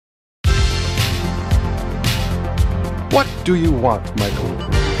What do you want, Michael?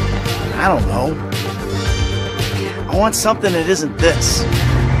 I don't know. I want something that isn't this.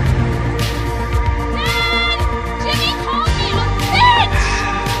 Jimmy called me a bitch!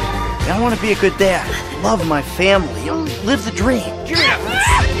 I want to be a good dad. Love my family. Live the dream.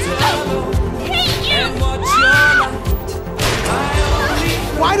 Hey, you!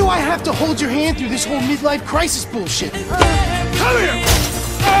 Why do I have to hold your hand through this whole midlife crisis bullshit? Come here!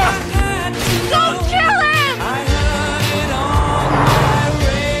 Don't kill him!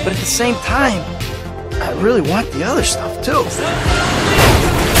 But at the same time, I really want the other stuff too.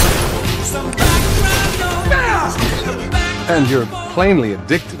 And you're plainly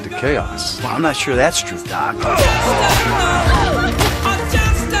addicted to chaos. Well, I'm not sure that's true, Doc.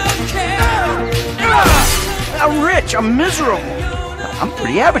 I'm rich. I'm miserable. I'm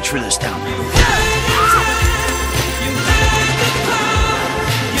pretty average for this town.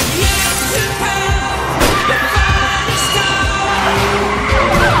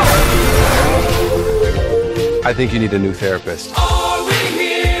 I think you need a new therapist. All we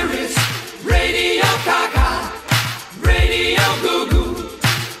hear is Radio Gaga, Radio Goo Goo,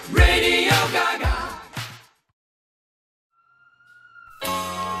 Radio Gaga.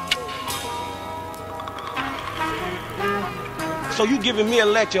 So you giving me a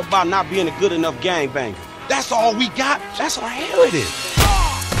lecture about not being a good enough gangbanger? That's all we got? That's our heritage.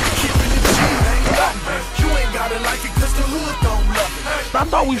 I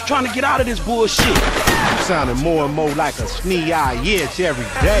thought we was trying to get out of this bullshit. You sounding more and more like a snee-eyed itch every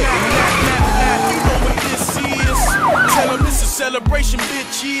day. Tell them this is celebration,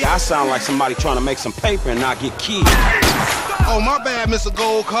 bitch. I sound like somebody trying to make some paper and not get killed. Oh, my bad, Mr.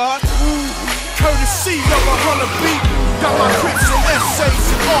 Gold Card. Courtesy of 100 beat. Got my grips and essays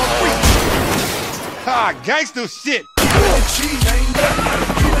in all reach. Ah, gangster shit.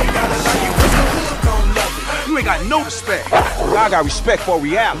 You ain't got no respect. I got respect for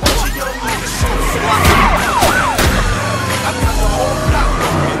reality.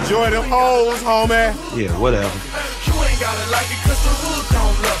 Enjoy them hoes, homie. Yeah, whatever. You ain't gotta like it 'cause the hood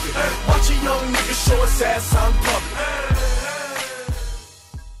don't love it. Watch a young nigga show his ass on public.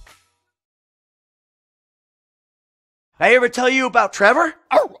 I ever tell you about Trevor?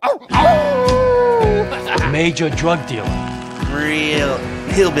 Major drug dealer. Real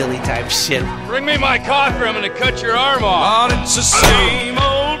hillbilly type shit. Bring me my coffee, I'm gonna cut your arm off. But it's the same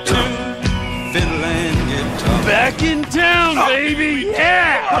old tune. Fiddle and guitar. Back in town, baby,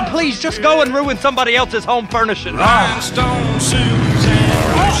 yeah! Please, just go and ruin somebody else's home furnishing. Rhinestone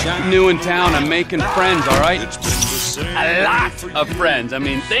Susan. New in town, I'm making friends, all right? A lot of friends. I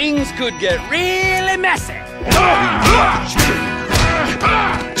mean, things could get really messy.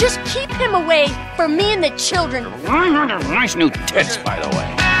 Just keep him away from me and the children. Nice new tits, by the way.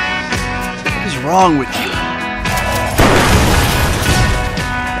 What is wrong with you?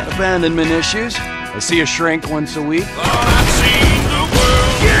 Abandonment issues. I see a shrink once a week. I've seen the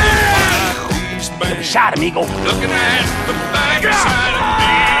world. Yeah! Give a shot, amigo. Looking at the backside of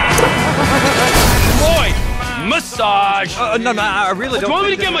me. Boy, massage. No, I really Do you want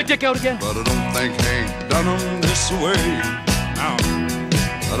me to get my dick out again? But I don't think Hank done 'em this way. No,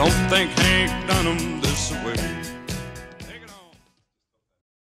 I don't think Hank done 'em this way.